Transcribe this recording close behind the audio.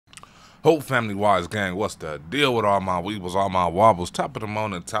Whole family wise gang, what's the deal with all my weebles, all my wobbles? Top of the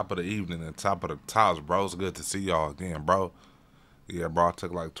morning, top of the evening, and top of the tops, bro. It's good to see y'all again, bro. Yeah, bro, I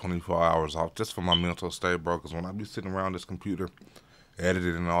took like 24 hours off just for my mental state, bro. Because when I be sitting around this computer,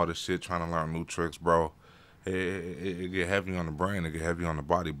 editing and all this shit, trying to learn new tricks, bro, it get heavy on the brain, it get heavy on the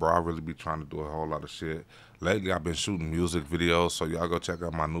body, bro. I really be trying to do a whole lot of shit. Lately, I've been shooting music videos, so y'all go check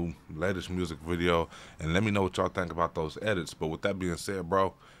out my latest music video, and let me know what y'all think about those edits. But with that being said,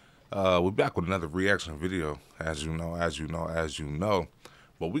 bro, we're back with another reaction video, as you know.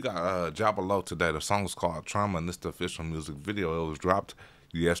 But we got Jooba Loc today. The song is called Trauma, and this is the official music video. It was dropped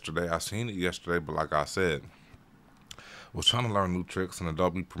yesterday. I seen it yesterday, but like I said, was trying to learn new tricks in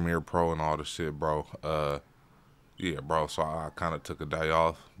Adobe Premiere Pro and all this shit, bro. Yeah, bro, so I kind of took a day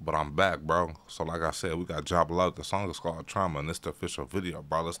off, but I'm back, bro. So like I said, we got Jooba Loc. The song is called Trauma, and this is the official video,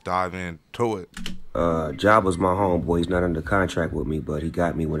 bro. Let's dive into it. Jooba's my homeboy. He's not under contract with me, but he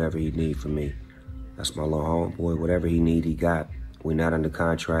got me whatever he need from me. That's my little homeboy. Whatever he need, he got. We're not under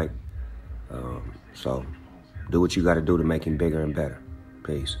contract. So do what you got to do to make him bigger and better.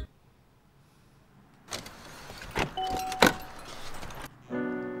 Peace.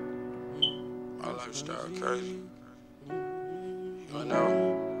 My lifestyle crazy. You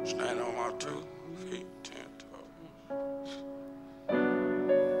know, stand on my 2 feet, 10 toes.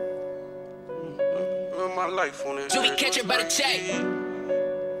 Live my life on it. Jooby catch it by the check.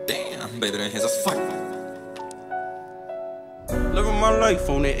 Damn, baby, that has a fight. Living my life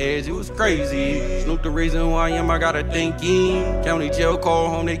on the edge, it was crazy. Snoop the reason why I got a dinky. County jail call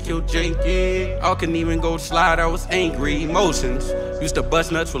home, they killed Janky. I couldn't even go slide, I was angry. Emotions, used to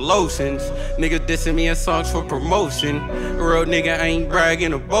bust nuts for lotions. Niggas dissing me in songs for promotion. A real nigga ain't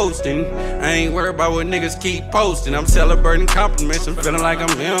bragging or boasting. I ain't worried about what niggas keep posting. I'm celebrating compliments, I'm feeling like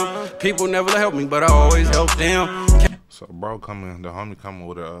I'm him. People never help me, but I always help them. So bro, the homie coming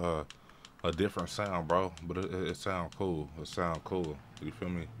with a different sound, bro, but it sound cool. It sound cool. You feel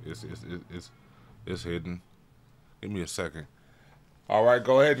me? It's hidden. Give me a second. All right,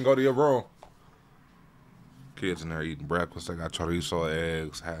 go ahead and go to your room. Kids in there eating breakfast. They got chorizo,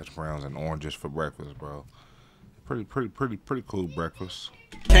 eggs, hash browns, and oranges for breakfast, bro. Pretty cool breakfast.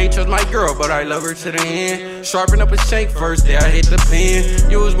 Can't trust my girl, but I love her to the end. Sharpen up a shank first day I hit the pen.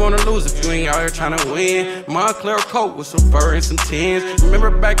 You was born to lose if you ain't out here trying to win. Montclair coat with some fur and some tins.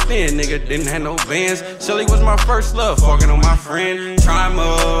 Remember back then, nigga didn't have no bands. Shelly was my first love, fucking on my friend.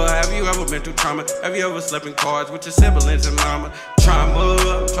 Trauma, have you ever been through trauma? Have you ever slept in cars with your siblings and mama?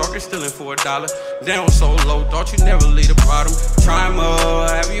 Trauma, talking stealing for $1. Down so low, thought you never leave the bottom. Trauma,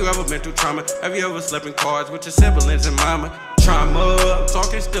 have you ever been through trauma? Have you ever slept in cars with your siblings and mama? Trauma,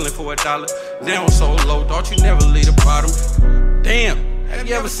 talking stealing for $1. Down so low, thought you never leave the bottom. Damn, have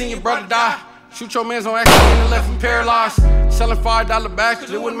you ever seen your brother die? Shoot your mans on accident and left him paralyzed. Selling $5 bags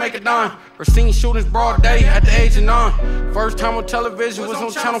cause it wouldn't make a dime. Or seen shootings broad day at the age of 9. First time on television was on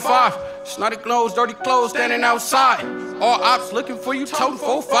Channel 5. Snotty clothes, dirty clothes, standing outside. All ops looking for you, toting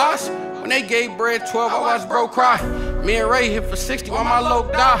 4 5s. When they gave bread 12, I watched bro cry. Me and Ray hit for 60 while my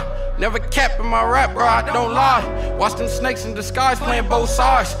loc die. Never capping my rap, bro, I don't lie. Watch them snakes in disguise playing both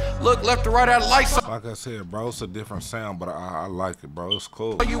sides. Look left to right at lights. Like I said, bro, it's a different sound, but I like it, bro. It's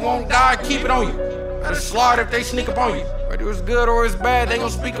cool. You won't die, keep it on you. Gotta slide if they sneak up on you. Whether it's good or it's bad, they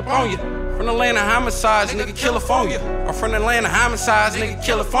gon' speak up on you. From the land of homicides, nigga, California. Or from the land of homicides, nigga,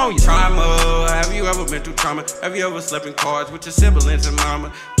 California. Trauma, have you ever been through trauma? Have you ever slept in cars with your siblings and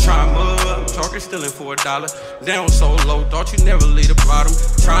mama? Trauma, talking stealing for $1. Down so low, thought you never leave the bottom.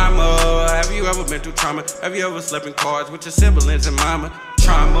 Trauma, have you ever been through trauma? Have you ever slept in cars with your siblings and mama?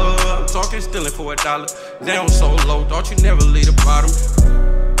 Trauma, talking stealing for $1. Down so low, thought you never leave the bottom.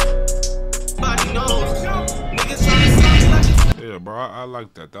 Yeah, bro, I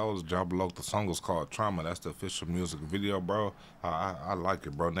like that. That was Jooba Loc. The song was called Trauma. That's the official music video, bro. I like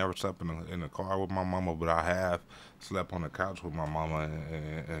it, bro. Never slept in the car with my mama, but I have slept on the couch with my mama.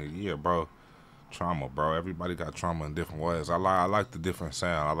 And yeah, bro, trauma, bro. Everybody got trauma in different ways. I like the different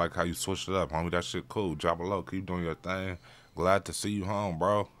sound. I like how you switched it up, homie. That shit cool. Jooba Loc, keep doing your thing. Glad to see you home,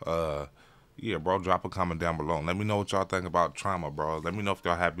 bro. Yeah, bro, drop a comment down below. Let me know what y'all think about Trauma, bro. Let me know if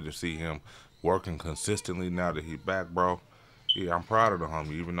y'all happy to see him working consistently now that he back, bro. Yeah, I'm proud of the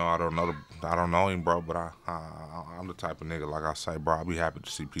homie, even though I don't know him, bro. But I'm the type of nigga, like I say, bro. I be happy to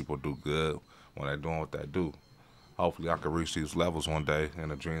see people do good when they doing what they do. Hopefully, I can reach these levels one day in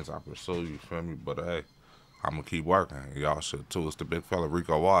the dreams I pursue. You feel me? But hey, I'm gonna keep working. Y'all should too. It's the big fella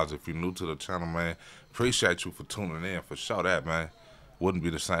Rico Wise. If you're new to the channel, man, appreciate you for tuning in. For sure, that man. Wouldn't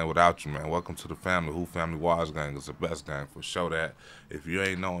be the same without you, man. Welcome to the family. Who Family Wise Gang is the best gang, for sure that. If you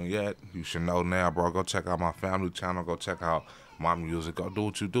ain't known yet, you should know now, bro. Go check out my family channel. Go check out my music. Go do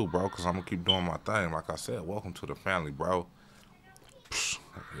what you do, bro, because I'm going to keep doing my thing. Like I said, welcome to the family, bro.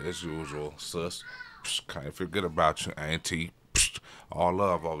 As usual, sis. Can't forget about you, auntie. All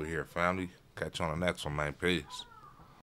love over here, family. Catch you on the next one, man. Peace.